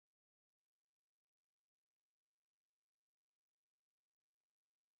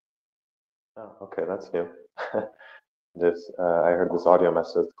Oh, okay, that's new. I heard this audio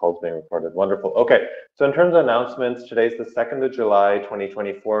message, call's being recorded. Wonderful. Okay, so in terms of announcements, today's the 2nd of July,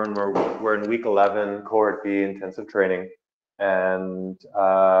 2024, and we're in week 11, cohort B, intensive training. And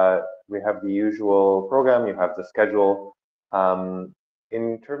we have the usual program, you have the schedule.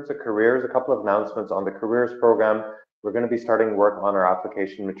 In terms of careers, a couple of announcements on the careers program. We're going to be starting work on our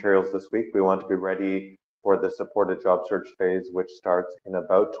application materials this week. We want to be ready for the supported job search phase, which starts in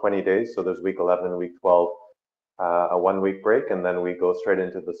about 20 days. So there's week 11 and week 12. A 1 week break, and then we go straight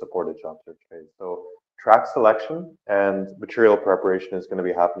into the supported job search phase. So track selection and material preparation is going to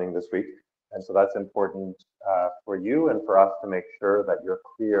be happening this week. And so that's important for you and for us to make sure that you're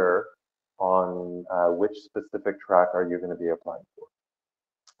clear on which specific track are you going to be applying for.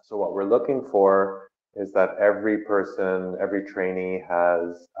 So what we're looking for is that every person, every trainee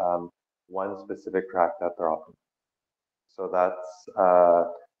has one specific track that they're offering. So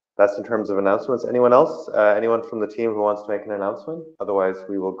that's in terms of announcements. Anyone else? Anyone from the team who wants to make an announcement? Otherwise,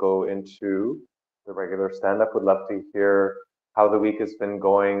 we will go into the regular stand-up. Would love to hear how the week has been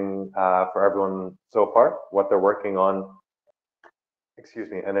going for everyone so far, what they're working on, excuse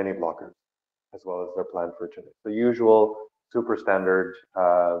me, and any blockers, as well as their plan for today. The usual super standard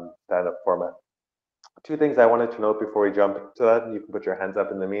stand-up format. Two things I wanted to note before we jump into that, and you can put your hands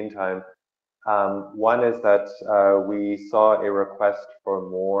up in the meantime. One is that we saw a request for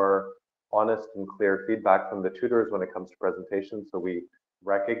more honest and clear feedback from the tutors when it comes to presentations. So we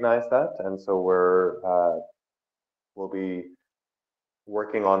recognize that, and so we'll be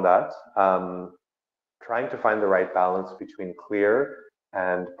working on that, trying to find the right balance between clear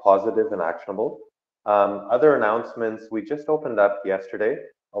and positive and actionable. Other announcements, we just opened up yesterday,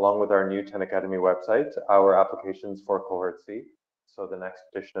 along with our new 10 Academy website, our applications for Cohort C. So the next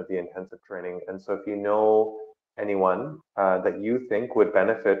edition of the intensive training. And so if you know anyone that you think would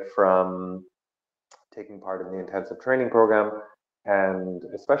benefit from taking part in the intensive training program, and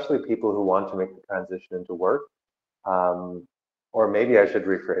especially people who want to make the transition into work, or maybe I should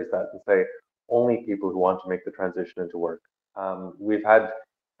rephrase that and say only people who want to make the transition into work. We've had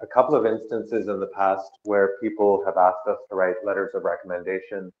a couple of instances in the past where people have asked us to write letters of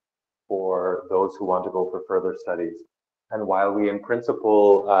recommendation for those who want to go for further studies. And while we in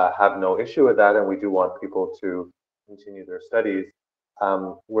principle have no issue with that, and we do want people to continue their studies,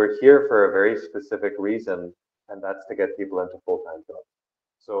 we're here for a very specific reason, and that's to get people into full-time jobs.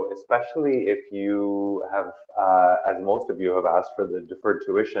 So especially if you have, as most of you have asked for the deferred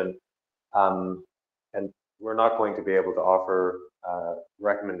tuition, and we're not going to be able to offer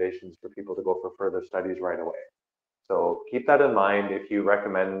recommendations for people to go for further studies right away. So keep that in mind if you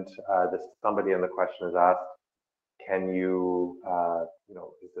recommend this to somebody and the question is asked, can you,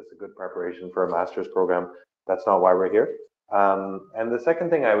 is this a good preparation for a master's program? That's not why we're here. And the second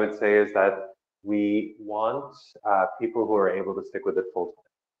thing I would say is that we want people who are able to stick with it full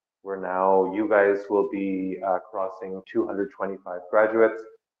time. You guys will be crossing 225 graduates.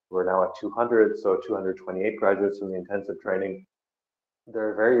 We're now at 200, so 228 graduates in the intensive training. There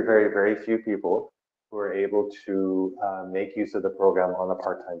are very, very, very few people who are able to make use of the program on a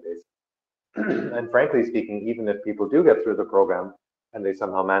part-time basis. And frankly speaking, even if people do get through the program and they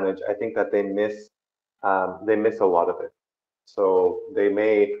somehow manage, I think that they miss a lot of it. So they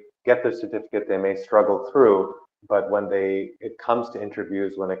may get their certificate, they may struggle through, but when it comes to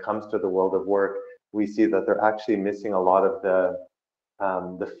interviews, when it comes to the world of work, we see that they're actually missing a lot of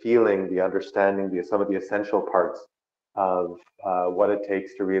the feeling, the understanding, some of the essential parts of what it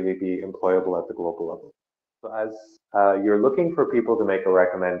takes to really be employable at the global level. So as you're looking for people to make a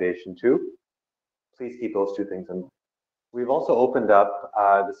recommendation to, please keep those two things in mind. We've also opened up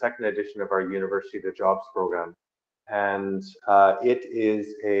the second edition of our University to Jobs program. And it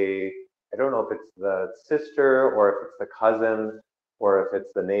is I don't know if it's the sister or if it's the cousin or if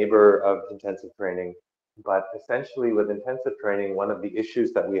it's the neighbor of intensive training. But essentially with intensive training, one of the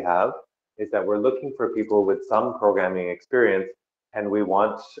issues that we have is that we're looking for people with some programming experience, and we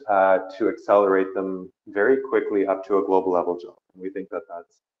want to accelerate them very quickly up to a global level job. And we think that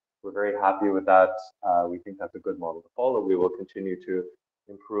we're very happy with that. We think that's a good model to follow. We will continue to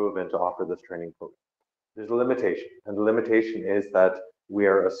improve and to offer this training program. There's a limitation, and the limitation is that we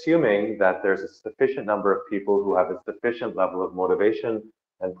are assuming that there's a sufficient number of people who have a sufficient level of motivation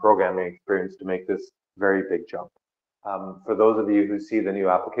and programming experience to make this very big jump. For those of you who see the new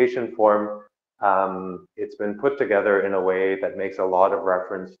application form, it's been put together in a way that makes a lot of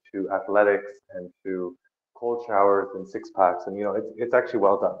reference to athletics and to cold showers and six packs, and it's actually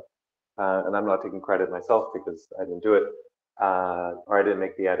well done. And I'm not taking credit myself because I didn't do it, or I didn't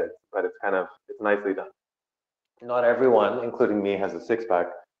make the edit, but it's nicely done. Not everyone, including me, has a six pack,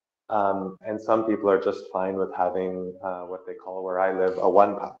 And some people are just fine with having what they call, where I live, a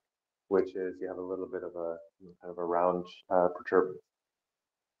one pack, which is you have a little bit of a kind of a round protuberance.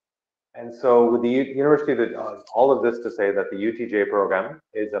 And so with the university, all of this to say that the UTJ program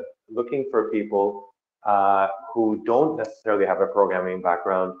is looking for people who don't necessarily have a programming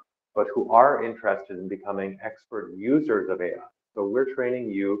background, but who are interested in becoming expert users of AI. So we're training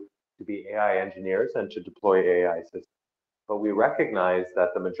you to be AI engineers and to deploy AI systems. But we recognize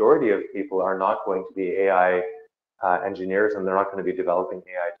that the majority of people are not going to be AI engineers, and they're not going to be developing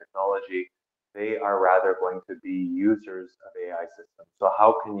AI technology. They are rather going to be users of AI systems. So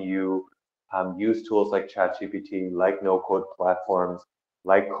how can you use tools like ChatGPT, like no-code platforms,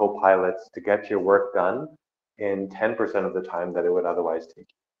 like copilots to get your work done in 10% of the time that it would otherwise take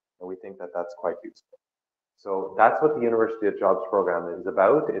you? And we think that that's quite useful. So that's what the University of Jobs program is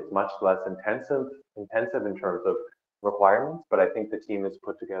about. It's much less intensive in terms of requirements, but I think the team has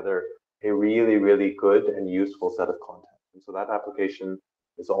put together a really, really good and useful set of content. And so that application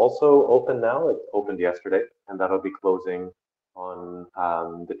is also open now. It opened yesterday, and that'll be closing on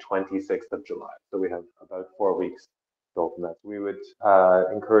the 26th of July. So we have about 4 weeks to open that. So we would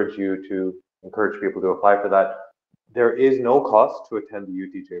encourage people to apply for that. There is no cost to attend the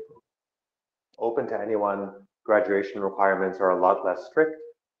UTJ program. Open to anyone. Graduation requirements are a lot less strict.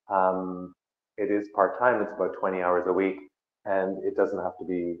 It is part-time, it's about 20 hours a week, and it doesn't have to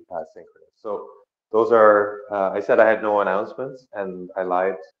be synchronous. So those are, I said I had no announcements, and I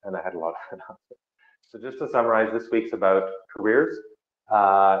lied, and I had a lot of announcements. So just to summarize, this week's about careers,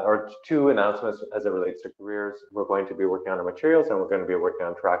 or 2 announcements as it relates to careers. We're going to be working on our materials, and we're going to be working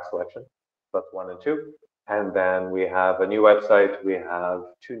on track selection. That's 1 and 2. And then we have a new website. We have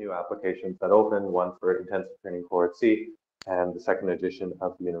 2 new applications that open, one for intensive training Cohort C, and the 2nd edition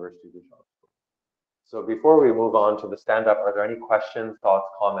of the University of Jobs. So before we move on to the stand-up, are there any questions, thoughts,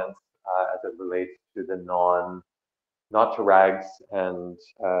 comments as it relates to the not to RAGs and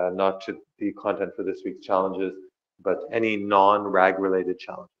not to the content for this week's challenges, but any non-RAG related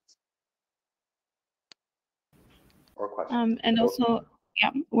challenges or questions? And also,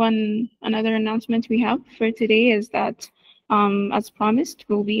 yeah, another announcement we have for today is that, as promised,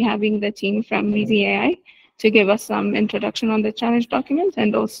 we'll be having the team from Easy AI to give us some introduction on the challenge document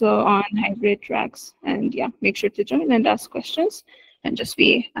and also on hybrid tracks. And yeah, make sure to join and ask questions and just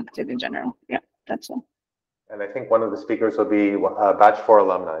be active in general. Yeah, that's all. And I think one of the speakers will be Batch 4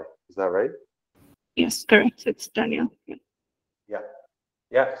 alumni. Is that right? Yes, correct. It's Daniel. Yeah.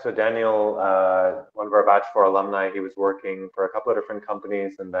 Yeah, so Daniel, one of our Batch 4 alumni, he was working for a couple of different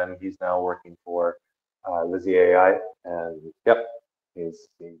companies, and then he's now working for Lizzie AI. And yep, he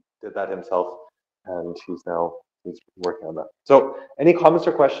did that himself, and he's working on that. So any comments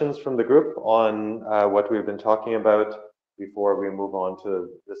or questions from the group on what we've been talking about before we move on to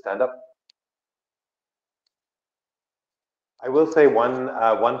the stand-up? I will say one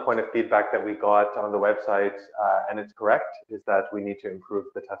point of feedback that we got on the website, and it's correct, is that we need to improve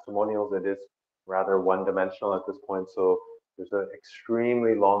the testimonials. It is rather one-dimensional at this point, so there's an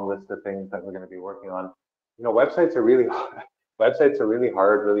extremely long list of things that we're going to be working on. You know, websites are really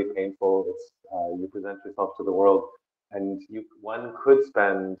hard, really painful. It's you present yourself to the world, and one could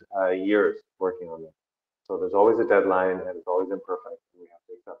spend years working on them. So there's always a deadline, and it's always imperfect. And we have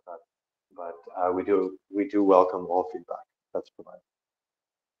to accept that, but we do welcome all feedback that's provided.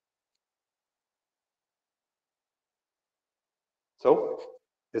 So,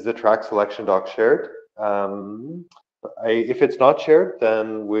 is the track selection doc shared? If it's not shared,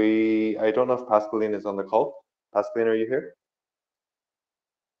 then I don't know if Pascaline is on the call. Pascaline, are you here?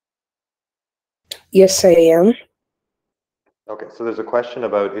 Yes, I am. Okay, so there's a question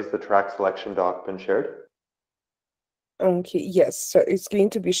about, is the track selection doc been shared? Okay, yes, so it's going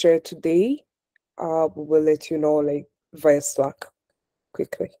to be shared today. We will let you know, like, via Slack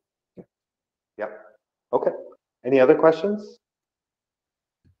quickly. Yep. Okay. Any other questions?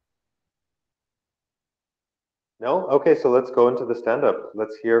 No? Okay, so let's go into the stand-up.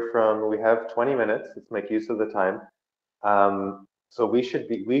 Let's hear from, we have 20 minutes. Let's make use of the time. So we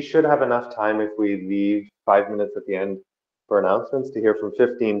should have enough time if we leave 5 minutes at the end for announcements to hear from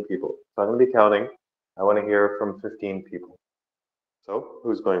 15 people. So I'm going to be counting. I want to hear from 15 people. So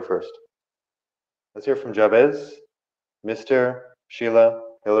who's going first? Let's hear from Jabez, Mr., Sheila,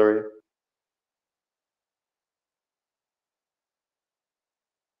 Hillary.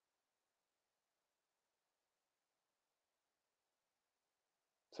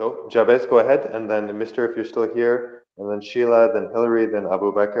 So Jabez, go ahead, and then Mr., if you're still here, and then Sheila, then Hillary, then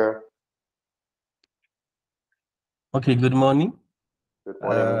Abu Bakr. Okay, good morning. Good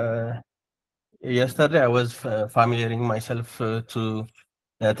morning. Yesterday, I was familiarizing myself to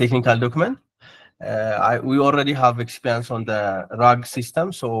technical document. We already have experience on the RAG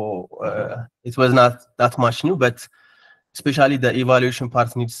system, so it was not that much new, but especially the evaluation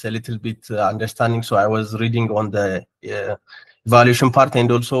part needs a little bit understanding. So I was reading on the evaluation part,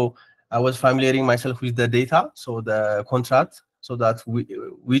 and also I was familiarizing myself with the data, so the contract, so that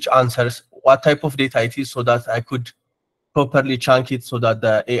which answers, what type of data it is, so that I could properly chunk it, so that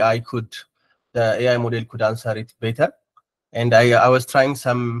the AI model could answer it better. And I was trying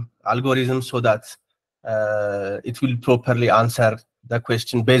some algorithms so that it will properly answer the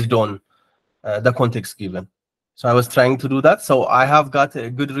question based on the context given. So I was trying to do that. So I have got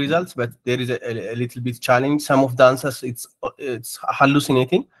good results, but there is a little bit challenge. Some of the answers, it's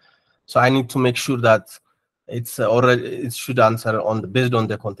hallucinating. So I need to make sure that it's already, it should answer based on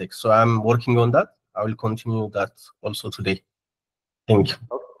the context. So I'm working on that. I will continue that also today. Thank you.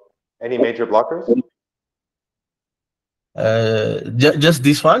 Okay. Any major blockers? Just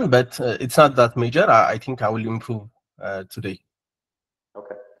this one, but it's not that major. I think I will improve today.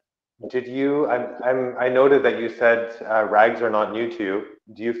 Okay. Did you? I noted that you said RAGs are not new to you.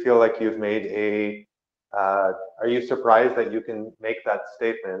 Do you feel like you've made a? Are you surprised that you can make that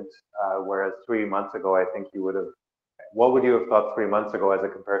statement, whereas 3 months ago I think you would have? What would you have thought 3 months ago as a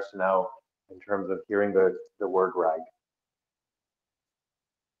comparison now in terms of hearing the word RAG?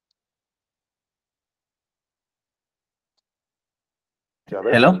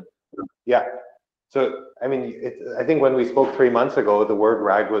 Hello? Yeah. So, I mean, I think when we spoke 3 months ago, the word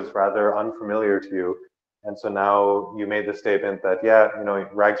RAG was rather unfamiliar to you. And so now you made the statement that, yeah, you know,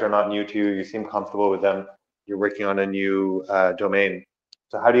 RAGs are not new to you. You seem comfortable with them. You're working on a new domain.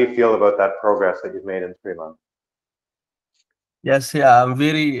 So how do you feel about that progress that you've made in 3 months? Yes, yeah, I'm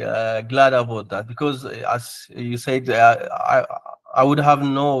very glad about that, because as you said, I would have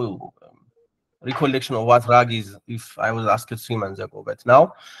no recollection of what RAG is if I was asked 3 months ago. But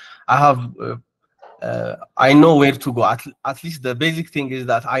now I have, I know where to go. At least the basic thing is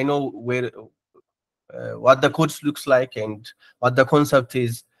that I know where, what the code looks like and what the concept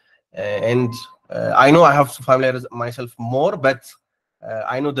is, and I know I have to familiarize myself more, but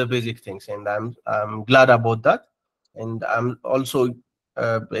I know the basic things, and I'm glad about that. And I'm also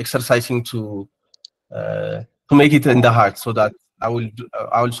exercising to make it in the heart, so that I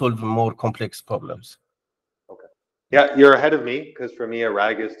will solve more complex problems. Okay. Yeah, you're ahead of me, because for me, a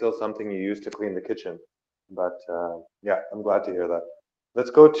rag is still something you use to clean the kitchen. But yeah, I'm glad to hear that.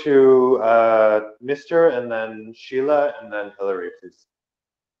 Let's go to Mr. and then Sheila and then Hillary, please.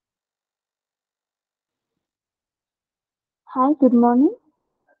 Hi, good morning.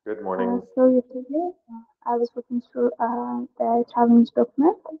 Good morning. So yesterday I was looking through the challenge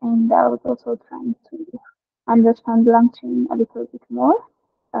document, and I was also trying to understand blockchain a little bit more.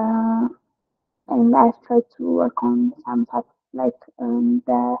 And I've tried to work on some type like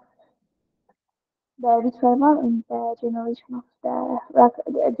the retrieval and the generation of the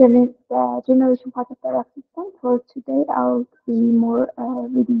generation part of the rack system. For today, I'll be more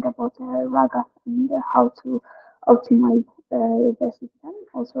reading about Raga and how to optimize the system.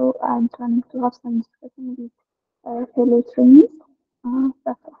 Also, I'm planning to have some discussion with fellow trainees.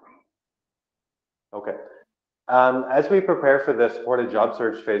 That's all. Okay. As we prepare for the supported job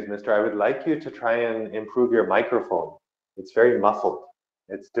search phase, Mr., I would like you to try and improve your microphone. It's very muffled.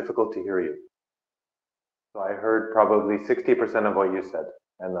 It's difficult to hear you. So I heard probably 60% of what you said,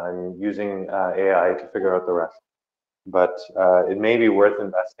 and I'm using AI to figure out the rest. But it may be worth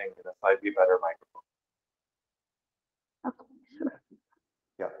investing in a slightly better microphone. Okay, sure.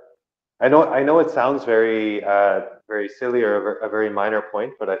 Yeah, I know it sounds very very silly or a very minor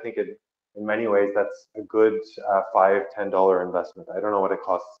point, but I think in many ways that's a good $5-10 investment. I don't know what it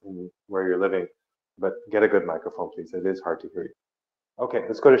costs in where you're living, but get a good microphone, please. It is hard to hear you. Okay,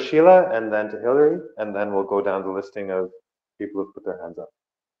 let's go to Sheila and then to Hillary, and then we'll go down the listing of people who put their hands up.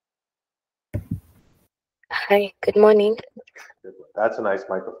 Hi, good morning. Good. That's a nice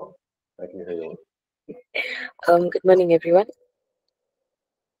microphone. I can hear you. Good morning, everyone.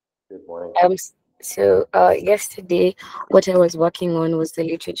 Good morning. So yesterday, what I was working on was the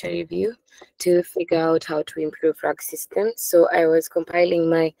literature review to figure out how to improve RAG systems. So I was compiling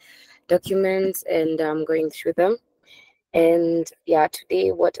my documents and going through them. And yeah,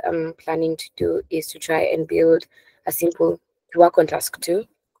 today what I'm planning to do is to try and build to work on task 2,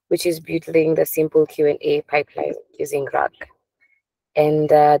 which is building the simple Q&A pipeline using RAG. And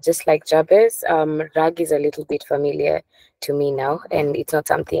just like Jabez, RAG is a little bit familiar to me now, and it's not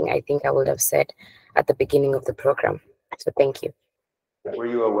something I think I would have said at the beginning of the program. So thank you. Were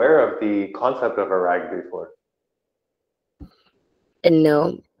you aware of the concept of a RAG before? And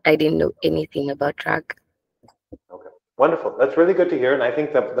no, I didn't know anything about RAG. Okay. Wonderful. That's really good to hear. And I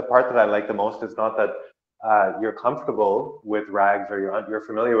think the part that I like the most is not that you're comfortable with RAGs or you're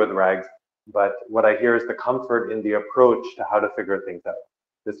familiar with RAGs, but what I hear is the comfort in the approach to how to figure things out.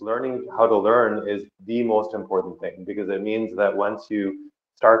 This learning how to learn is the most important thing, because it means that once you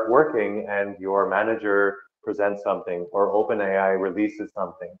start working and your manager presents something or OpenAI releases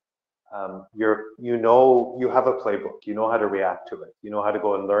something, you have a playbook, you know how to react to it, you know how to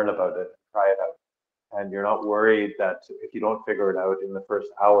go and learn about it, try it out. And you're not worried that if you don't figure it out in the first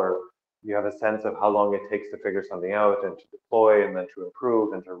hour, you have a sense of how long it takes to figure something out and to deploy and then to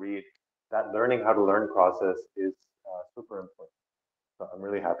improve and to read. That learning how to learn process is super important. So I'm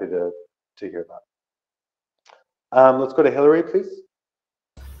really happy to hear that. Let's go to Hillary, please.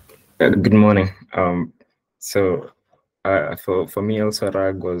 Good morning. For me also,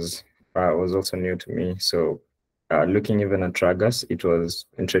 RAG was also new to me. So looking even at Ragas, it was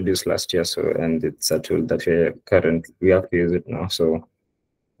introduced last year. So, and it's a tool that we have to use it now. So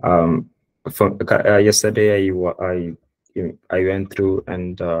yesterday I went through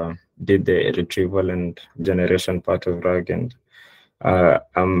and did the retrieval and generation part of RAG, and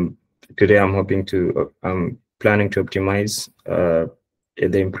today I'm planning to optimize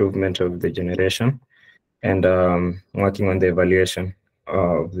the improvement of the generation, and working on the evaluation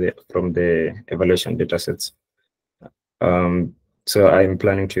from the evaluation datasets. So I'm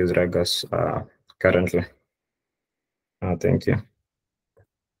planning to use Ragas currently. Thank you.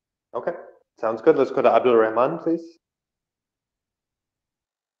 Okay, sounds good. Let's go to Abdul Rahman, please.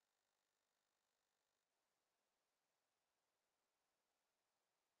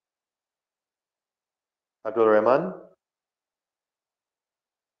 Abdul Rahman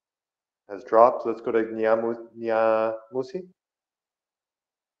has dropped. Let's go to Nyamusi.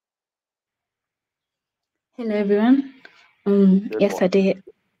 Hello, everyone. Yesterday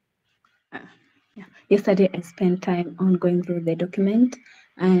I spent time on going through the document,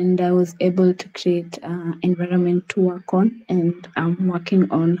 and I was able to create an environment to work on, and I'm working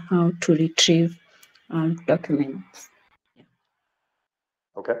on how to retrieve documents.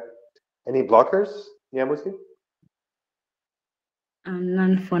 Okay. Any blockers, Nyamusi?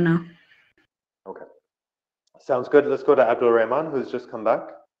 None for now. Okay. Sounds good. Let's go to Abdul Rahman, who's just come back.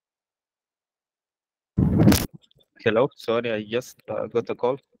 Hello, sorry, I just got a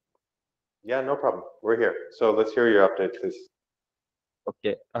call. Yeah, no problem. We're here. So let's hear your update, please.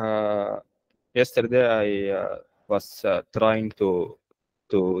 Okay. Yesterday I was trying to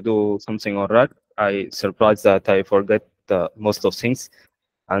do something on RAG. I surprised that I forget most of things,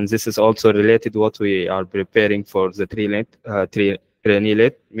 and this is also related to what we are preparing for the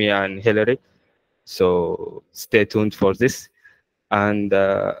trainee, me and Hillary. So stay tuned for this. And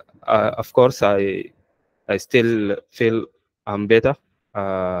of course, I still feel I'm better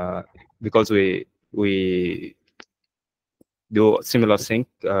because we do a similar thing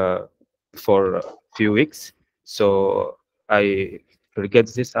for a few weeks. So I forget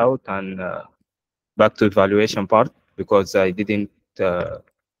this out and back to evaluation part, because I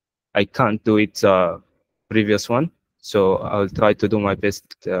can't do it previous one. So I'll try to do my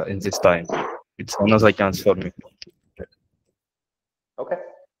best in this time. It's another chance for me. Okay.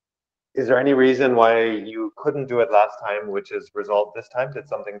 Is there any reason why you couldn't do it last time, which is resolved this time? Did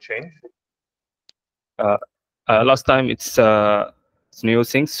something change? Last time it's new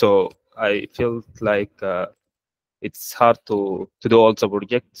things, so I felt like it's hard to do all the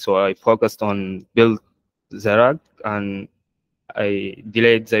project. So I focused on build the RAG, and I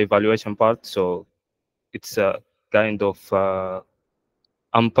delayed the evaluation part. So it's a kind of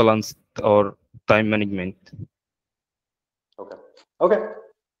unbalanced or time management. Okay. Okay.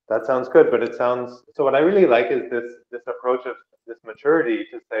 That sounds good, but it sounds, so what I really like is this approach of this maturity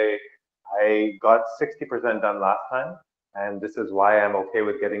to say, I got 60% done last time, and this is why I'm okay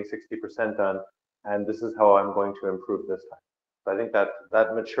with getting 60% done, and this is how I'm going to improve this time. So I think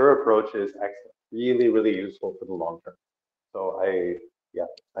that mature approach is excellent, really, really useful for the long term. So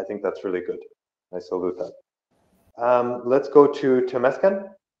I think that's really good. I salute that. Let's go to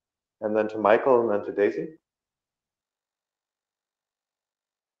Temescan, and then to Michael, and then to Daisy.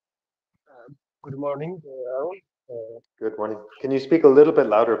 Good morning, Aaron. Good morning. Can you speak a little bit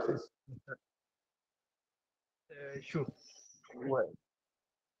louder, please? Sure. Well,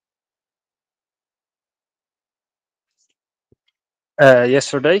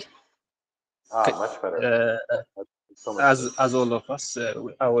 yesterday, much better. So much as all of us,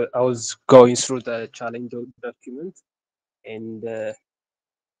 I was going through the challenge document, and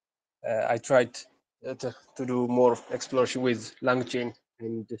I tried to do more exploration with LangChain,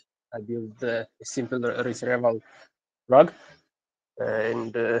 and I built a simple retrieval RAG,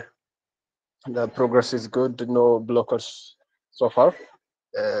 and the progress is good. No blockers so far.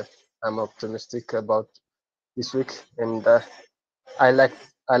 I'm optimistic about this week, and I like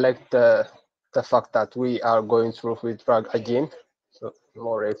the fact that we are going through with RAG again. So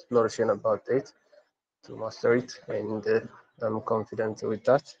more exploration about it to master it, and I'm confident with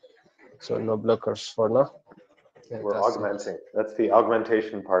that. So no blockers for now. And We're that's it. augmenting. That's the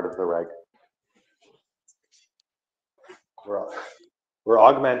augmentation part of the reg. We're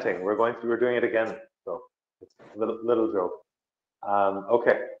augmenting. We're doing it again. So it's a little joke.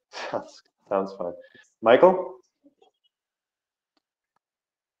 Okay, sounds fun. Michael?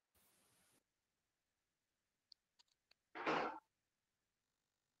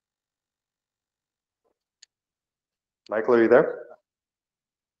 Michael, are you there?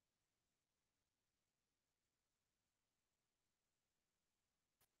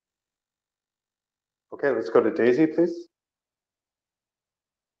 Okay, let's go to Daisy, please.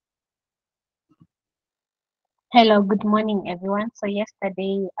 Hello, good morning, everyone. So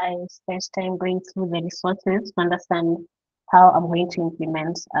yesterday I spent time going through the resources to understand how I'm going to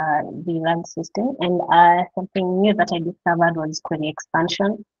implement the RAG system. And something new that I discovered was query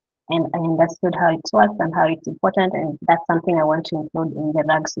expansion. And I understood how it works and how it's important. And that's something I want to include in the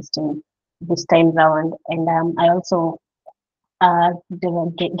RAG system this time round. And I also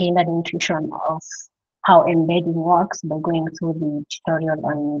gained an intuition of how embedding works by going through the tutorial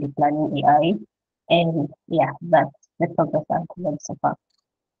on the planning AI. And yeah, that's the progress I've made so far.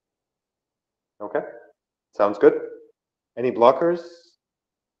 Okay, sounds good. Any blockers?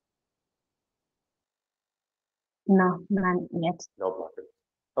 No, none yet. No blockers.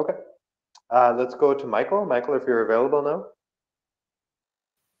 Okay, let's go to Michael. Michael, if you're available now.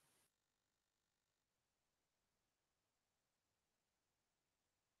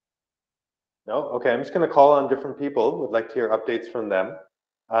 No? Okay, I'm just going to call on different people. Would like to hear updates from them.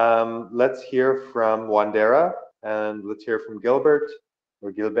 Let's hear from Wandera, and let's hear from Gilbert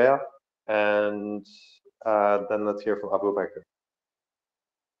or Gilbert, and then let's hear from Abu Bakr.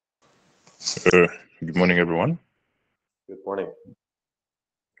 Good morning, everyone. Good morning.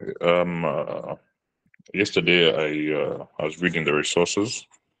 Yesterday, I was reading the resources.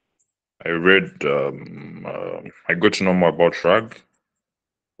 I read, I got to know more about RAG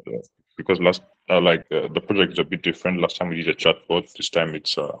because the project is a bit different. Last time we did a chatbot. This time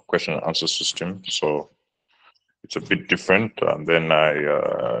it's a question and answer system, so it's a bit different. And then I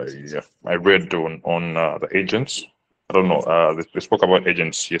read on the agents. I don't know. They spoke about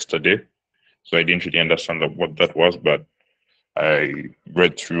agents yesterday, so I didn't really understand what that was, but I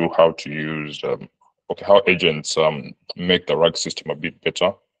read through how to use how agents make the RAG system a bit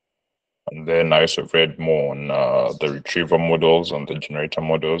better. And then I also read more on the retriever models and the generator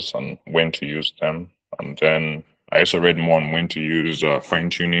models and when to use them. And then I also read more on when to use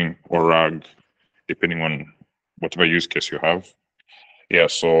fine-tuning or RAG, depending on whatever use case you have. Yeah,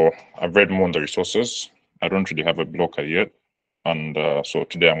 so I've read more on the resources. I don't really have a blocker yet. And so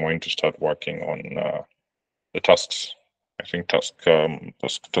today I'm going to start working on the tasks. I think task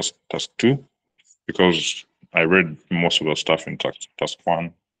 2, because I read most of the stuff in task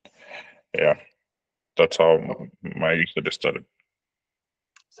 1. Yeah, that's how my yesterday started.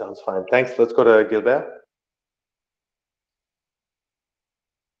 Sounds fine. Thanks. Let's go to Gilbert.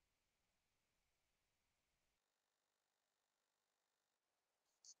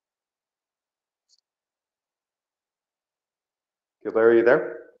 Gilbert, are you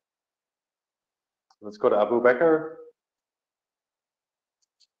there? Let's go to Abu Bakr.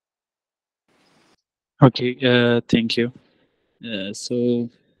 Okay, thank you. So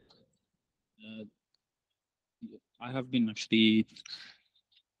I have been actually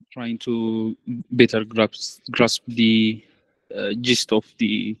trying to better grasp the gist of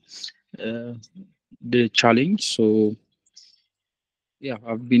the challenge. So yeah,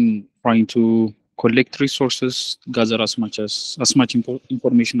 I've been trying to collect resources, gather as much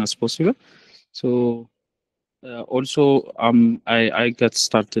information as possible. So also I got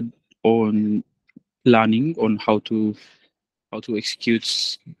started on planning on how to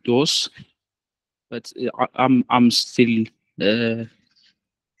execute those, but I'm still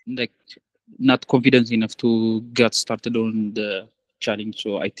like not confident enough to get started on the challenge.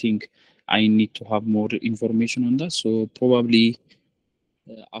 So I think I need to have more information on that. So probably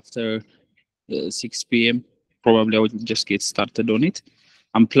after 6 p.m. probably I will just get started on it.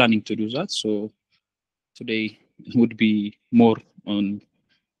 I'm planning to do that. So today would be more on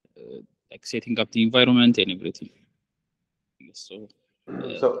like setting up the environment and everything. So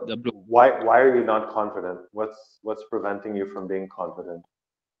why are you not confident? What's preventing you from being confident?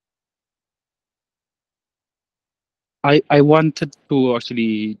 I wanted to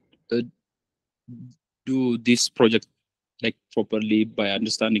actually do this project like properly by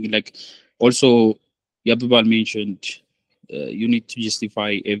understanding. Like also, Yabubal mentioned you need to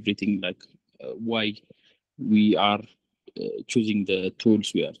justify everything, like why we are choosing the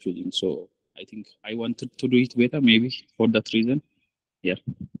tools we are choosing. So I think I wanted to do it better, maybe for that reason. Yeah.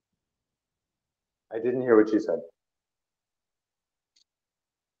 I didn't hear what you said.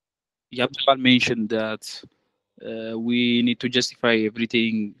 Yabubal mentioned that we need to justify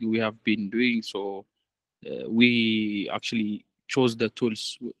everything we have been doing. So we actually chose the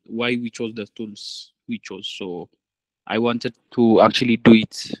tools, why we chose the tools we chose. So I wanted to actually do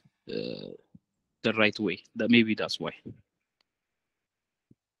it the right way. That maybe that's why.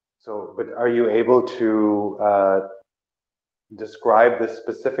 So, but are you able to describe the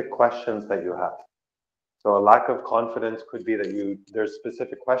specific questions that you have? So a lack of confidence could be that there's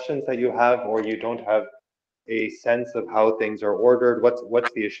specific questions that you have, or you don't have a sense of how things are ordered.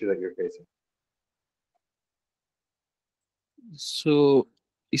 What's the issue that you're facing? So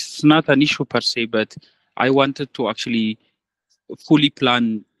it's not an issue per se, but I wanted to actually fully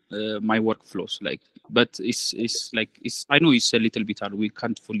plan my workflows. Like, but it's like I know it's a little bit hard. We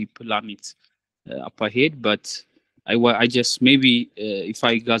can't fully plan it up ahead, but I just maybe if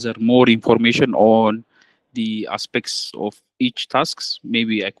I gather more information on the aspects of each tasks,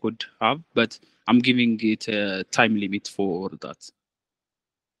 maybe I could have. But I'm giving it a time limit for that.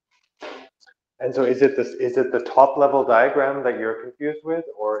 And so is it the top level diagram that you're confused with,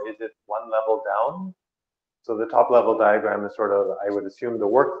 or is it one level down? So the top level diagram is sort of, I would assume, the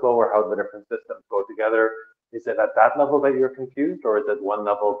workflow or how the different systems go together. Is it at that level that you're confused, or is it one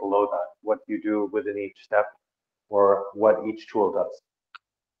level below that? What you do within each step, or what each tool does?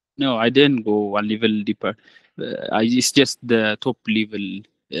 No, I didn't go one level deeper. It's just the top level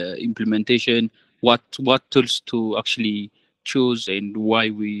implementation. What tools to actually choose and why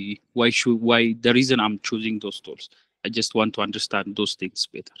the reason I'm choosing those tools. I just want to understand those things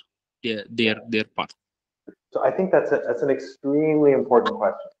better. Their part. So I think that's an extremely important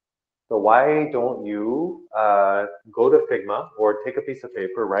question. So why don't you go to Figma or take a piece of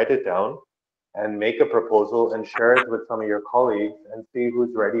paper, write it down, and make a proposal and share it with some of your colleagues and see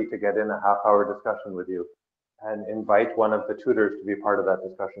who's ready to get in a half-hour discussion with you, and invite one of the tutors to be part of that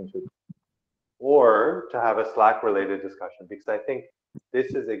discussion too, or to have a Slack-related discussion, because I think this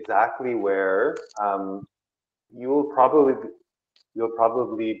is exactly where you'll probably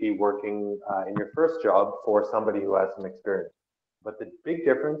be working in your first job for somebody who has some experience. But the big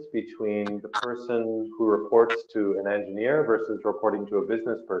difference between the person who reports to an engineer versus reporting to a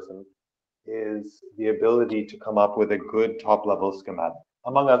business person is the ability to come up with a good top level schematic,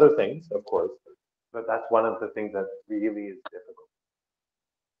 among other things, of course. But that's one of the things that really is difficult.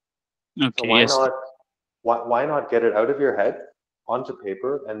 Okay, so why yes. not why not get it out of your head onto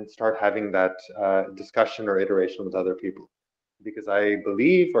paper and start having that discussion or iteration with other people? Because I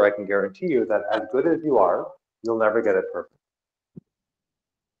believe, or I can guarantee you, that as good as you are, you'll never get it perfect.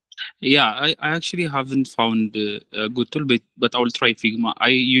 Yeah, I actually haven't found a good tool, but I will try Figma. I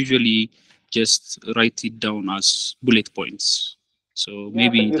usually just write it down as bullet points. So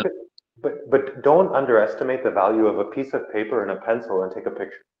maybe that. But don't underestimate the value of a piece of paper and a pencil and take a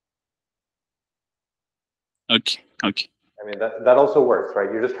picture. Okay. I mean, that also works,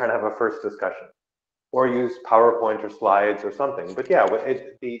 right? You're just trying to have a first discussion, or use PowerPoint or slides or something. But yeah,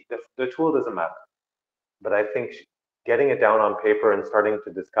 the tool doesn't matter. But I think getting it down on paper and starting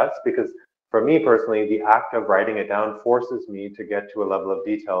to discuss, because for me personally, the act of writing it down forces me to get to a level of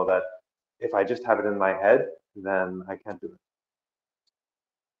detail that if I just have it in my head, then I can't do it.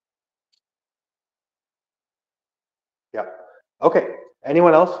 Yeah. Okay.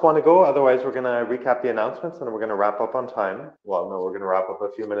 Anyone else want to go? Otherwise, we're going to recap the announcements and we're going to wrap up on time. Well, no, we're going to wrap up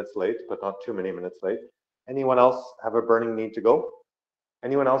a few minutes late, but not too many minutes late. Anyone else have a burning need to go?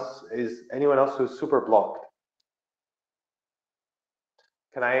 Anyone else who's super blocked?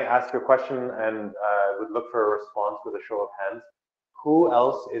 Can I ask a question and would look for a response with a show of hands? Who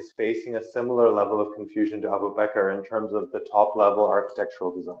else is facing a similar level of confusion to Abu Bakr in terms of the top level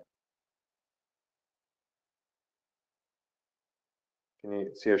architectural design? Can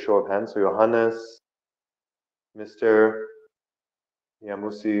you see a show of hands? So Johannes, Mr.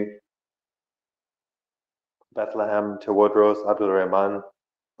 Yamusi, Bethlehem, Tewodros, Abdul Rahman.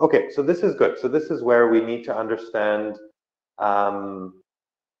 Okay, so this is good. So this is where we need to understand,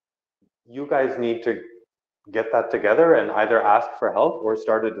 you guys need to get that together and either ask for help or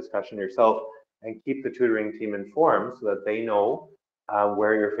start a discussion yourself and keep the tutoring team informed so that they know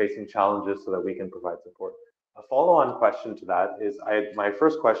where you're facing challenges so that we can provide support. A follow-on question to that is, my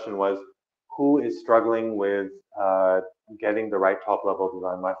first question was, who is struggling with getting the right top-level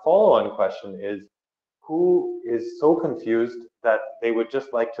design. My follow-on question is, who is so confused that they would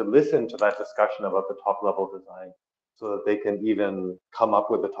just like to listen to that discussion about the top-level design so that they can even come up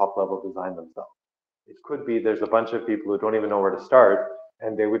with the top-level design themselves? It could be there's a bunch of people who don't even know where to start,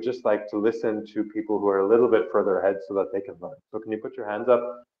 and they would just like to listen to people who are a little bit further ahead so that they can learn. So can you put your hands up?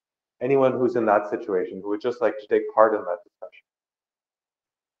 Anyone who's in that situation who would just like to take part in that discussion?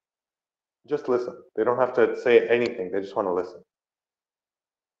 Just listen. They don't have to say anything. They just want to listen.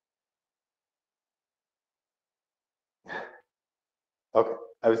 Okay.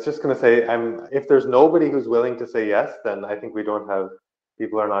 I was just going to say, if there's nobody who's willing to say yes, then I think we don't have,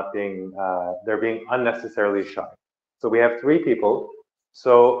 people are not being, they're being unnecessarily shy. So we have 3 people.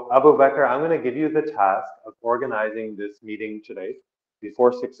 So Abu Bakr, I'm going to give you the task of organizing this meeting today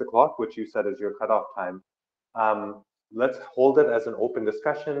before 6 o'clock, which you said is your cutoff time. Let's hold it as an open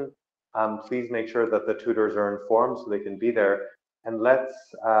discussion. Please make sure that the tutors are informed so they can be there. And let's,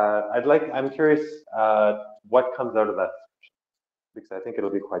 I'm curious what comes out of that discussion, because I think it'll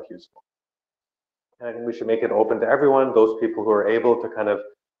be quite useful. And I think we should make it open to everyone. Those people who are able to kind of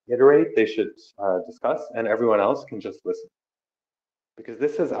iterate, they should discuss, and everyone else can just listen. Because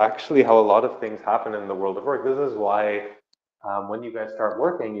this is actually how a lot of things happen in the world of work. This is why when you guys start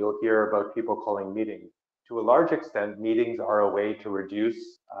working, you'll hear about people calling meetings. To a large extent, meetings are a way to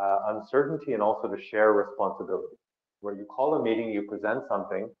reduce uncertainty and also to share responsibility. Where you call a meeting, you present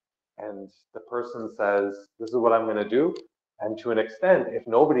something, and the person says, this is what I'm going to do. And to an extent, if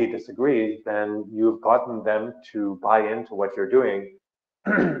nobody disagrees, then you've gotten them to buy into what you're doing,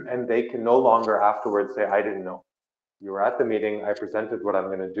 and they can no longer afterwards say, I didn't know. You were at the meeting, I presented what I'm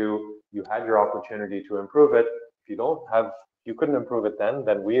going to do, you had your opportunity to improve it. If you couldn't improve it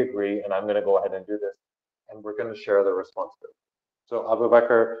then we agree, and I'm going to go ahead and do this. And we're going to share the responsibility. So Abu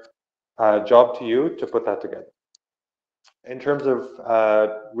Bakr, job to you to put that together. In terms of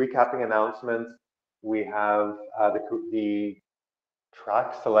recapping announcements, we have the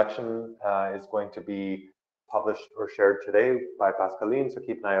track selection is going to be published or shared today by Pascaline, so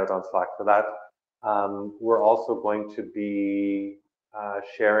keep an eye out on Slack for that. We're also going to be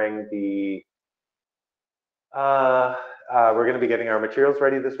sharing the, we're going to be getting our materials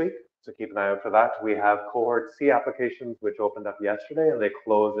ready this week, so keep an eye out for that. We have Cohort C applications, which opened up yesterday, and they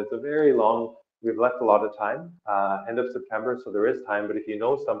closed. It's a very long, we've left a lot of time, end of September, so there is time, but if you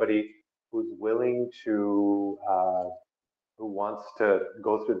know somebody who's willing to, who wants to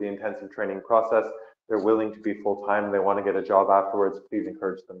go through the intensive training process, they're willing to be full-time, they want to get a job afterwards, please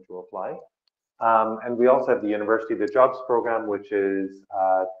encourage them to apply. And we also have the University to Jobs program, which is,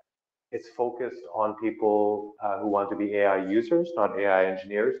 it's focused on people who want to be AI users, not AI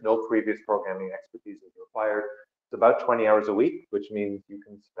engineers. No previous programming expertise is required. It's about 20 hours a week, which means you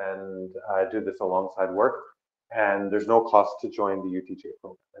can do this alongside work. And there's no cost to join the UTJ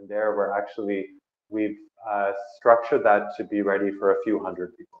program. And there we've structured that to be ready for a few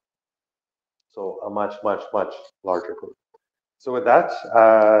hundred people. So a much, much, much larger group. So with that,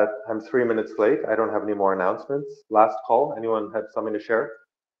 I'm 3 minutes late. I don't have any more announcements. Last call, anyone have something to share?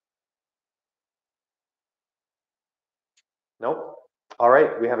 No? All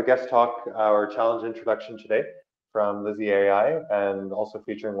right, we have a guest talk, our challenge introduction today from Lizzie AI, and also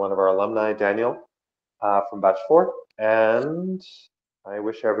featuring one of our alumni, Daniel, from Batch 4. And I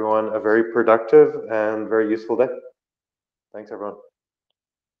wish everyone a very productive and very useful day. Thanks, everyone.